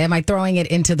I throwing it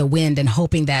into the wind and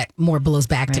hoping that more blows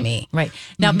back to me? Right.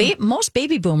 Now, most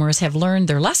baby boomers have learned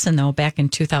their lesson, though, back in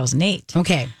 2008.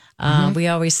 Okay. We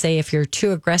always say if you're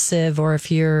too aggressive or if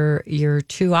you're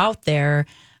too out there,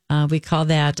 we call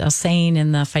that a saying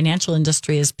in the financial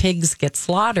industry is pigs get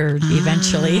slaughtered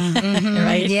eventually,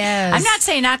 right? Yes. I'm not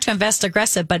saying not to invest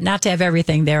aggressive, but not to have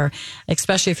everything there,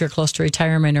 especially if you're close to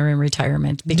retirement or in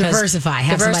retirement. Because diversify.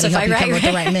 Have somebody help you come with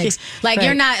the right mix. Like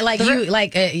you're not like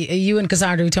you and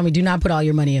Cassandra who told me do not put all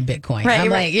your money in Bitcoin. Right, I'm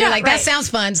like you're like that right. sounds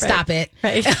fun. Stop it.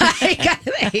 Right.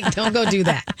 Like, don't go do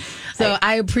that. So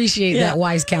I appreciate that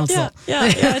wise counsel.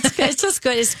 Yeah, it's good. It's just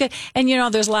good. It's good. And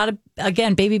there's a lot of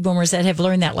baby boomers that have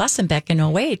learned that lesson back in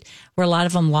 2008, where a lot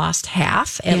of them lost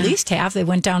at least half. They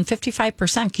went down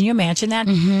 55%. Can you imagine that?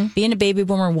 Being a baby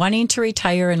boomer, wanting to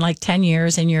retire in like 10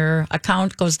 years and your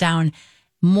account goes down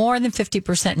more than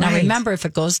 50%. Now, remember, if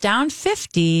it goes down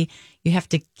 50, you have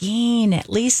to gain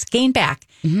back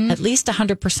at least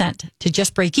 100% to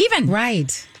just break even.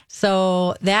 Right.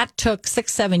 So that took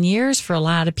 6-7 years for a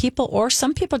lot of people, or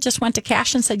some people just went to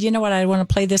cash and said, you know what, I don't want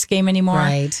to play this game anymore.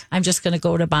 Right. I'm just going to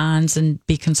go to bonds and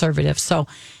be conservative. So,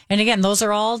 and again, those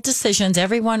are all decisions.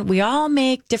 We all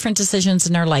make different decisions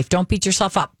in our life. Don't beat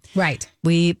yourself up. Right.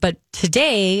 But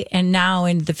today and now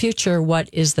in the future, what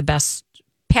is the best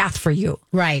path for you?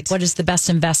 Right. What is the best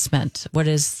investment? What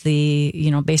is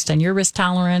based on your risk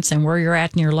tolerance and where you're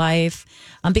at in your life?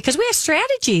 Because we have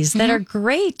strategies that are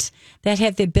great, that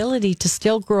have the ability to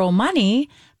still grow money,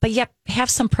 but yet have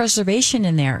some preservation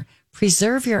in there.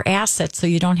 Preserve your assets so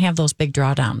you don't have those big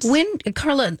drawdowns.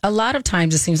 Carla, a lot of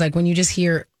times it seems like when you just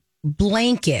hear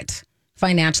blanket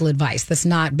financial advice that's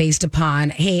not based upon,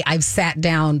 hey, I've sat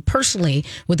down personally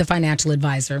with a financial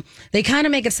advisor, they kind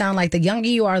of make it sound like the younger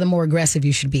you are, the more aggressive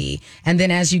you should be. And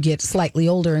then as you get slightly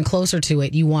older and closer to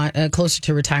it, you want closer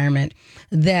to retirement,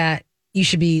 that you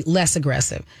should be less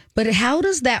aggressive. But how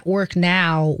does that work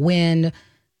now when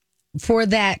for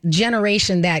that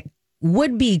generation that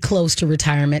would be close to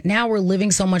retirement, now we're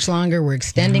living so much longer, we're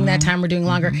extending that time, we're doing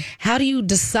longer. How do you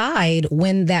decide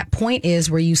when that point is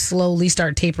where you slowly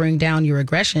start tapering down your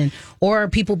aggression, or are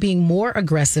people being more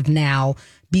aggressive now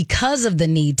because of the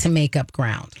need to make up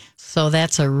ground? So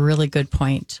that's a really good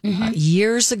point.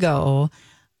 Years ago,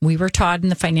 we were taught in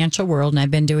the financial world, and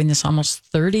I've been doing this almost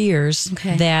 30 years,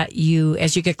 that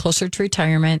as you get closer to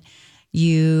retirement,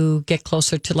 you get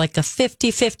closer to like a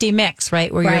 50-50 mix,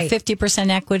 right? Where you're 50%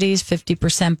 equities,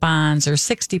 50% bonds, or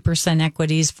 60%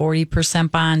 equities, 40%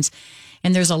 bonds.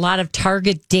 And there's a lot of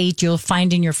target date you'll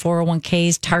find in your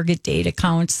 401ks, target date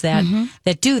accounts that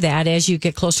do that. As you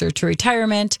get closer to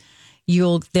retirement,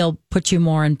 they'll put you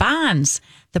more in bonds.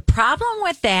 The problem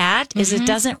with that is it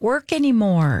doesn't work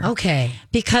anymore. Okay.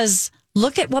 Because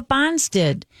look at what bonds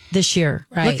did this year.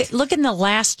 Right. Look in the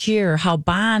last year how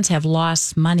bonds have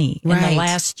lost money in the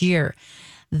last year.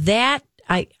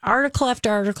 Article after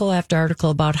article after article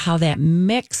about how that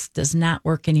mix does not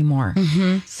work anymore.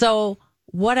 So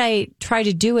what I try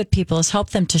to do with people is help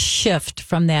them to shift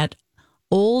from that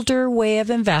older way of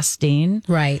investing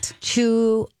right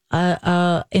to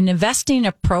an investing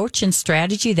approach and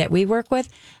strategy that we work with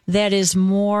that is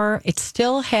more, it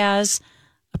still has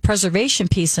a preservation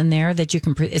piece in there that you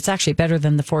can, it's actually better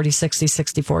than the 40, 60,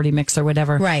 60, 40 mix or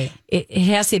whatever. Right. It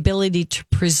has the ability to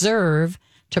preserve,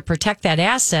 to protect that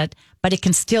asset, but it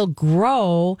can still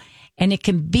grow and it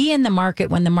can be in the market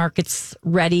when the market's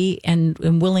ready and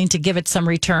willing to give it some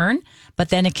return, but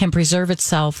then it can preserve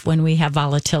itself when we have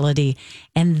volatility.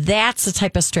 And that's the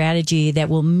type of strategy that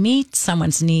will meet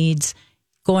someone's needs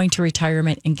going to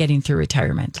retirement and getting through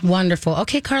retirement. Wonderful.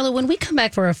 Okay, Carla, when we come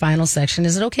back for our final section,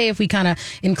 is it okay if we kind of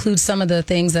include some of the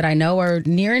things that I know are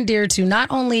near and dear to not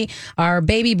only our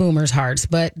baby boomers' hearts,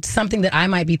 but something that I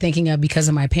might be thinking of because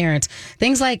of my parents?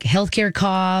 Things like healthcare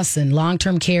costs and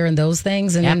long-term care and those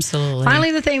things. And Absolutely. Then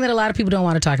finally, the thing that a lot of people don't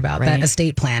want to talk about, that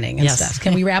estate planning and stuff.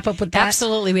 Can we wrap up with that?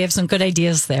 Absolutely. We have some good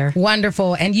ideas there.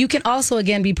 Wonderful. And you can also,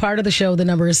 again, be part of the show. The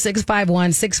number is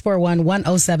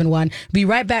 651-641-1071. Be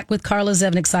right back with Carla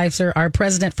Zevnik-Seufzer, our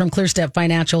president from ClearStep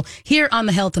Financial, here on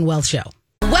the Health and Wealth Show.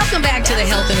 Welcome back to the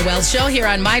Health and Wealth Show here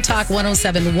on My Talk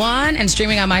 1071 and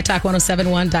streaming on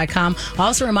mytalk1071.com.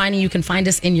 Also reminding you can find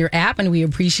us in your app, and we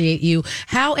appreciate you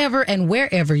however and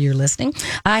wherever you're listening.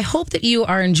 I hope that you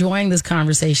are enjoying this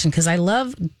conversation because I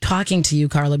love talking to you,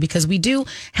 Carla, because we do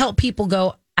help people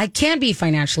go, I can be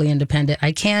financially independent.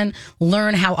 I can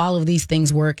learn how all of these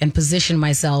things work and position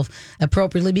myself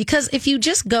appropriately. Because if you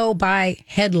just go by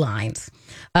headlines,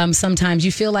 sometimes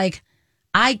you feel like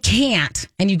I can't,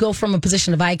 and you go from a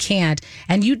position of I can't,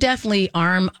 and you definitely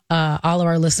arm all of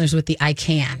our listeners with the I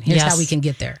can. Here's how we can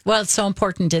get there. Well, it's so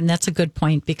important, and that's a good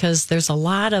point because there's a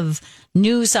lot of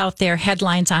news out there,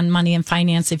 headlines on money and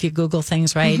finance. If you Google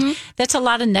things, right, that's a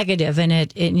lot of negative in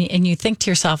it, and you think to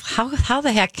yourself, how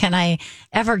the heck can I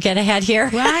ever get ahead here?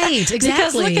 Right, exactly.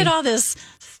 Because look at all this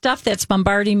stuff that's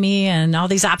bombarding me and all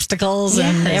these obstacles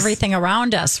and everything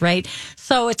around us, right?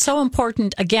 So it's so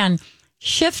important, again,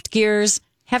 shift gears,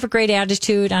 have a great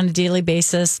attitude on a daily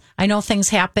basis. I know things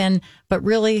happen, but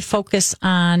really focus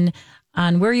on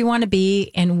where you want to be.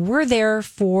 And we're there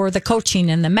for the coaching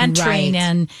and the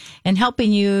mentoring and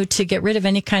helping you to get rid of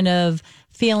any kind of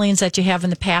feelings that you have in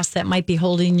the past that might be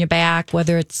holding you back,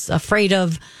 whether it's afraid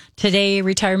of today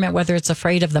retirement, whether it's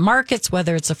afraid of the markets,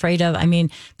 whether it's afraid of,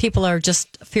 people are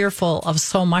just fearful of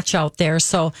so much out there.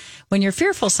 So when you're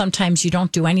fearful, sometimes you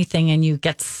don't do anything and you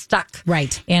get stuck.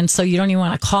 Right. And so you don't even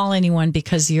want to call anyone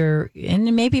because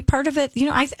and maybe part of it,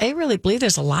 I really believe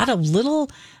there's a lot of little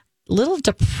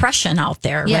depression out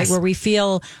there, right? Where we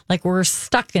feel like we're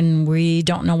stuck and we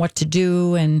don't know what to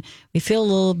do and we feel a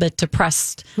little bit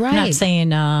depressed. Right. I'm not saying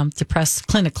depressed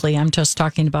clinically. I'm just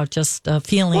talking about just a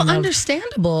feeling. Well,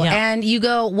 understandable. Yeah. And you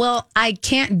go, well, I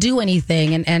can't do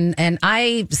anything. And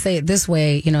I say it this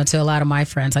way, to a lot of my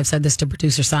friends. I've said this to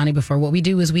producer Sani before. What we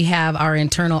do is we have our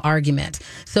internal argument.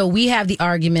 So we have the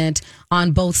argument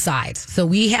on both sides. So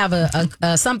we have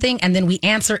a something and then we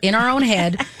answer in our own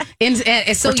head.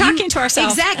 So we're talking to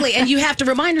ourselves. Exactly. And you have to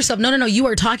remind yourself, no, you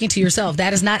are talking to yourself.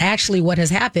 That is not actually what has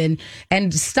happened.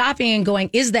 And stopping and going,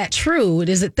 is that true?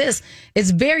 Is it this? It's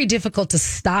very difficult to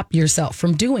stop yourself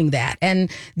from doing that.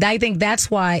 And I think that's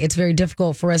why it's very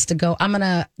difficult for us to go, I'm going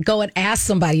to go and ask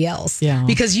somebody else. Yeah.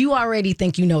 Because you already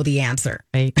think you know the answer.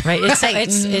 Right.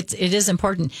 It is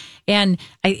important. And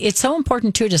it's so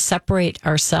important, too, to separate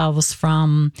ourselves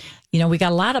from, we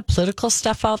got a lot of political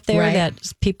stuff out there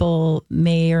that people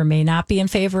may or may not be in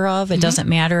favor of. It doesn't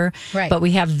matter. Right. But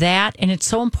we have that. And it's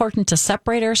so important to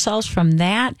separate ourselves from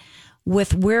that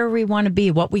with where we want to be,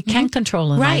 what we can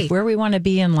control in life, where we want to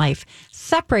be in life.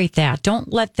 Separate that.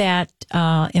 Don't let that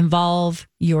involve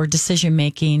your decision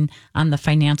making on the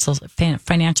financial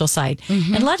side.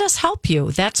 And let us help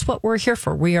you. That's what we're here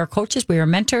for. We are coaches. We are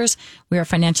mentors. We are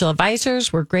financial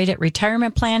advisors. We're great at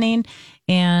retirement planning.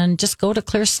 And just go to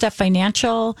ClearStep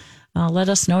Financial. Let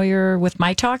us know you're with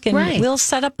My Talk, and we'll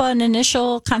set up an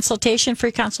initial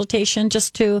free consultation,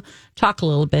 just to talk a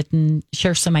little bit and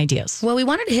share some ideas. Well, we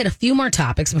wanted to hit a few more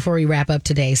topics before we wrap up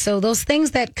today. So those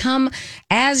things that come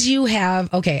as you have,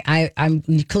 I'm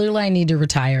clearly I need to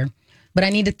retire. But I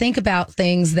need to think about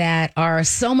things that are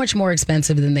so much more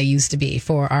expensive than they used to be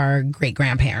for our great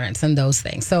grandparents and those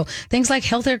things. So things like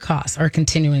healthcare costs are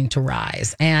continuing to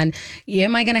rise. And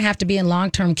am I going to have to be in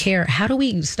long-term care? How do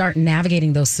we start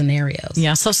navigating those scenarios?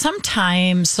 Yeah. So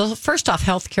first off,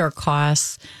 healthcare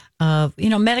costs.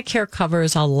 Medicare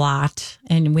covers a lot,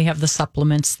 and we have the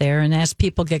supplements there. And as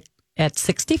people get at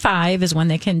 65 is when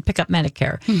they can pick up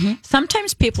Medicare.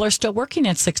 Sometimes people are still working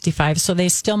at 65, so they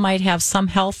still might have some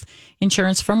health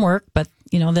insurance from work, but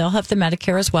they'll have the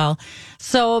Medicare as well.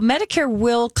 So Medicare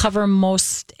will cover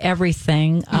most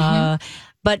everything.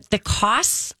 But the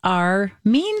costs are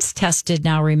means tested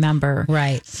now, remember.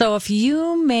 Right. So if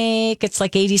you make, it's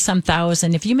like 80 some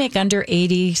thousand. If you make under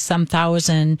 80 some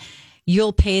thousand,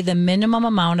 you'll pay the minimum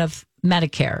amount of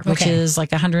Medicare, which is like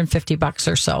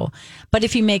 $150 or so. But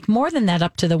if you make more than that,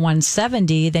 up to the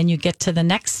 170, then you get to the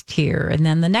next tier and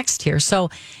then the next tier.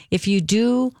 So if you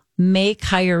do make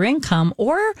higher income,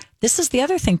 or this is the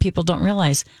other thing people don't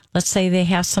realize, let's say they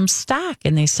have some stock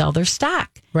and they sell their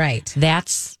stock. Right.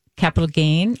 That's capital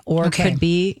gain, or it could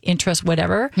be interest,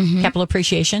 whatever, capital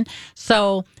appreciation.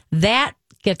 So that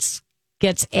gets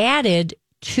added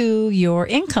to your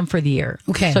income for the year.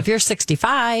 Okay. So if you're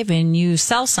 65 and you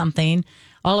sell something,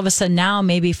 all of a sudden now,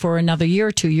 maybe for another year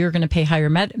or two, you're going to pay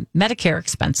higher Medicare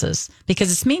expenses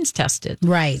because it's means tested.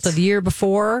 Right. So the year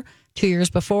before, 2 years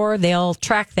before, they'll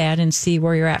track that and see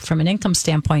where you're at from an income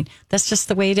standpoint. That's just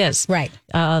the way it is. Right.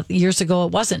 Years ago,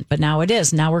 it wasn't, but now it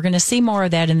is. Now we're going to see more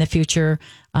of that in the future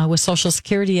with Social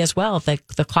Security as well.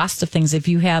 The cost of things, if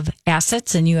you have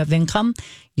assets and you have income,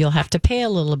 you'll have to pay a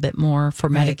little bit more for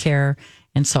Medicare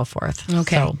and so forth.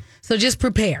 Okay. So just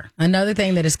prepare. Another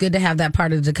thing that it's good to have that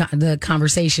part of the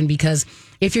conversation, because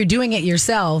if you're doing it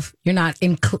yourself, you're not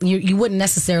you wouldn't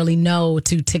necessarily know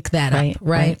to tick that up,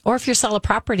 right? Or if you sell a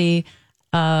property,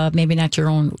 maybe not your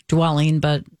own dwelling,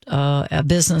 but a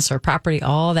business or property,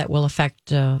 all that will affect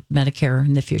Medicare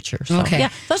in the future. So, yeah,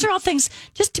 those are all things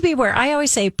just to be aware. I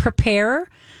always say prepare.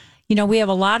 You know, we have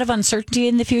a lot of uncertainty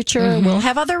in the future. We'll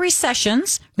have other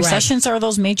recessions. Recessions are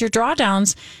those major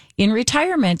drawdowns. In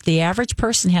retirement, the average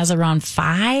person has around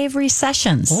 5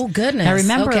 recessions. Oh, goodness.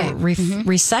 Now, remember,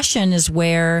 recession is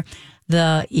where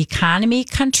the economy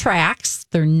contracts,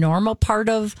 the normal part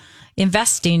of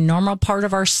investing, normal part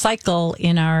of our cycle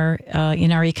in our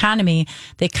economy.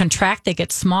 They contract, they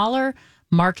get smaller.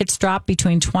 Markets drop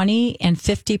between 20 and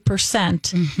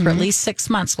 50% for at least 6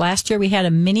 months. Last year, we had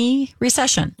a mini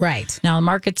recession. Right. Now, the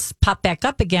markets pop back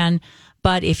up again.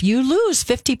 But if you lose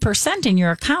 50% in your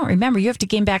account, remember, you have to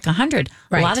gain back 100.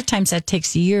 Right. A lot of times that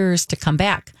takes years to come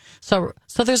back. So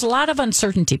there's a lot of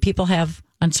uncertainty. People have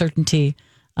uncertainty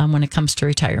when it comes to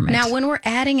retirement. Now, when we're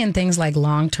adding in things like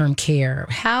long-term care,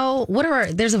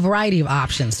 there's a variety of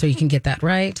options so you can get that,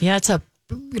 right? Yeah,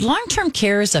 long-term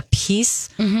care is a piece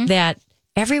that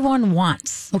everyone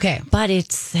wants. Okay. But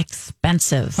it's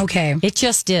expensive. Okay. It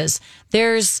just is.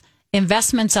 There's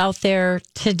investments out there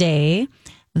today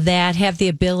that have the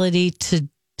ability to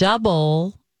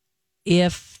double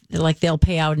if, like, they'll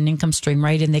pay out an income stream,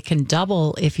 right? And they can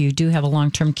double if you do have a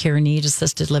long-term care need,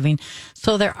 assisted living.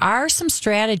 So there are some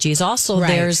strategies. Also,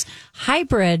 there's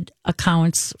hybrid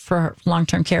accounts for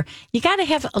long-term care. You got to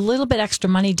have a little bit extra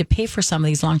money to pay for some of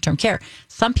these long-term care.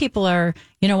 Some people are,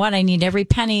 you know what, I need every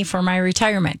penny for my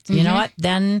retirement. You know what?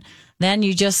 Then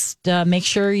you just make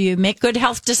sure you make good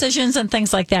health decisions and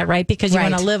things like that, right? Because you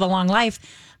want to live a long life.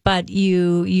 But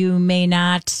you may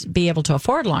not be able to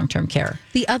afford long-term care.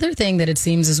 The other thing that it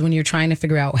seems is when you're trying to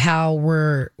figure out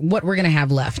what we're going to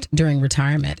have left during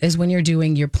retirement is when you're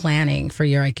doing your planning for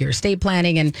your estate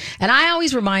planning. And I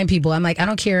always remind people, I'm like, I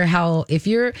don't care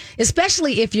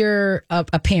especially if you're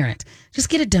a parent, just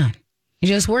get it done. You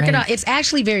just work it out. It's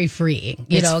actually very freeing,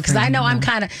 because I know I'm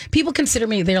people consider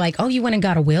me, they're like, oh, you went and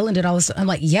got a will and did all this stuff. I'm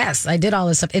like, yes, I did all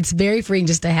this stuff. It's very freeing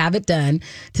just to have it done,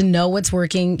 to know what's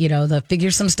working, to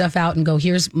figure some stuff out and go,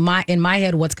 here's in my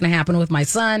head, what's going to happen with my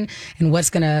son and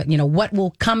what's going to, what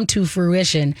will come to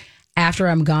fruition after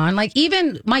I'm gone. Like,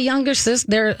 even my younger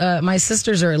sister, my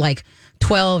sisters are like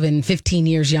 12 and 15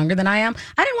 years younger than I am.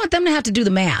 I didn't want them to have to do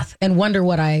the math and wonder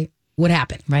what would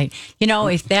happen. Right.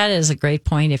 If that is a great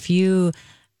point,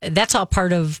 that's all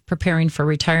part of preparing for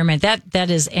retirement.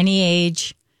 That is any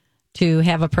age to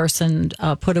have a person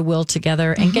put a will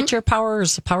together and get your power of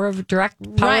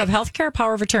healthcare,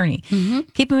 power of attorney.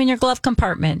 Keep them in your glove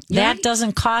compartment. That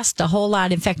doesn't cost a whole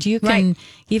lot. In fact, you can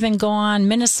even go on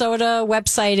Minnesota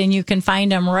website and you can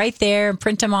find them right there and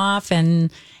print them off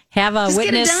and have a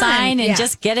witness sign and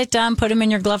just get it done. Put them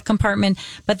in your glove compartment.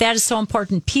 But that is so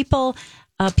important. People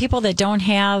that don't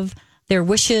have their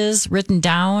wishes written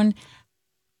down,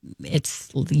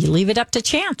 you leave it up to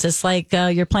chance. It's like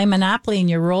you're playing Monopoly and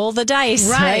you roll the dice,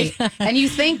 right? And you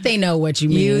think they know what you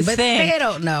mean, but they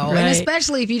don't know. Right. And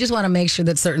especially if you just want to make sure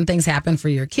that certain things happen for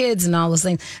your kids and all those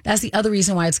things. That's the other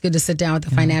reason why it's good to sit down with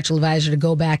the financial advisor to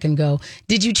go back and go,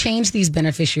 did you change these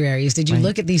beneficiaries? Did you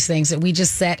look at these things that we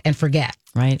just set and forget?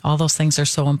 Right. All those things are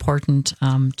so important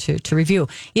to review.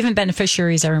 Even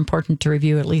beneficiaries are important to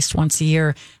review at least once a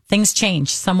year. things change.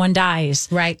 Someone dies.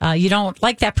 Right. You don't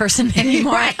like that person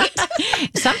anymore. Right.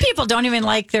 Some people don't even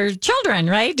like their children,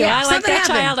 right? Do Yeah, I like something that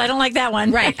happened. child? I don't like that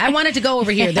one. Right. I want it to go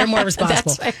over here. They're more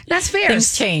responsible. That's right. That's fair.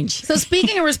 Things change. So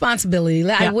speaking of responsibility,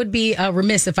 I would be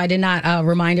remiss if I did not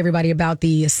remind everybody about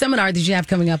the seminar that you have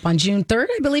coming up on June 3rd,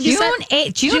 I believe you said?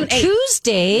 June 8th.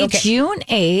 Tuesday, Okay. June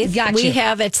 8th. Gotcha. We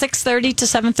have at 6:30 to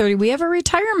 7:30, we have a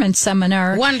retirement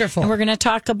seminar. Wonderful. And we're going to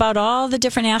talk about all the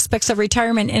different aspects of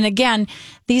retirement. And again,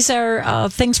 these are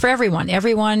things for everyone.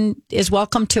 Everyone is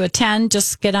welcome to attend.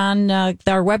 Just get on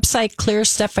our website,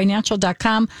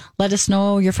 clearstepfinancial.com. Let us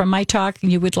know you're from My Talk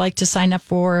and you would like to sign up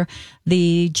for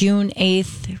the June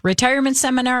 8th retirement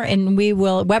seminar. And we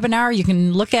will webinar. You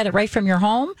can look at it right from your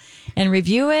home and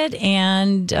review it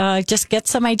and just get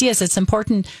some ideas. It's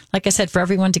important, like I said, for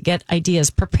everyone to get ideas.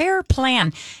 Prepare,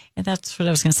 plan. And that's what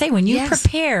I was going to say. When you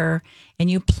prepare and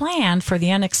you plan for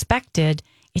the unexpected,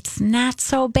 it's not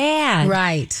so bad.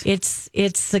 Right. It's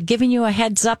giving you a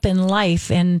heads up in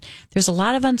life, and there's a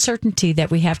lot of uncertainty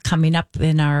that we have coming up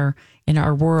in our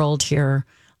world here.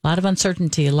 A lot of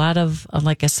uncertainty, a lot of,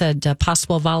 like I said,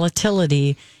 possible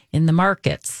volatility in the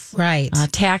markets. Right.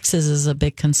 Taxes is a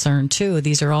big concern too.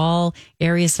 These are all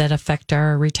areas that affect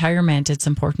our retirement. It's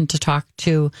important to talk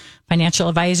to financial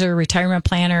advisor, retirement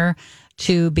planner,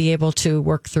 to be able to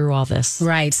work through all this.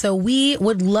 Right. So we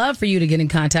would love for you to get in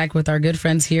contact with our good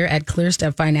friends here at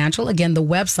ClearStep Financial. Again, the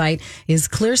website is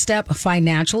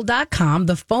clearstepfinancial.com.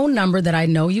 The phone number that I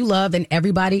know you love and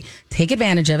everybody take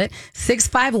advantage of it,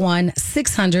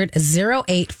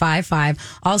 651-600-0855.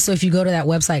 Also, if you go to that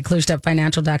website,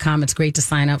 clearstepfinancial.com, it's great to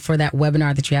sign up for that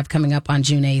webinar that you have coming up on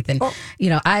June 8th. And,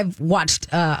 I've watched,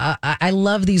 I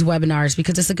love these webinars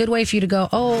because it's a good way for you to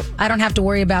go, I don't have to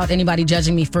worry about anybody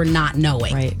judging me for not knowing.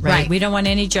 Right. We don't want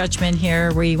any judgment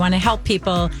here. We want to help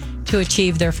people to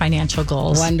achieve their financial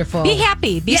goals. Wonderful. Be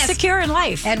happy. Be secure in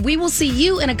life. And we will see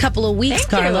you in a couple of weeks,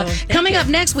 Carla. Coming up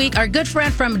next week, our good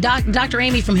friend from Dr.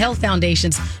 Amy from Health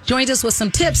Foundations joins us with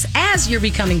some tips as you're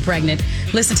becoming pregnant.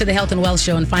 Listen to the Health and Wealth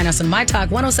Show and find us on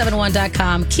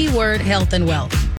mytalk1071.com, keyword health and wealth.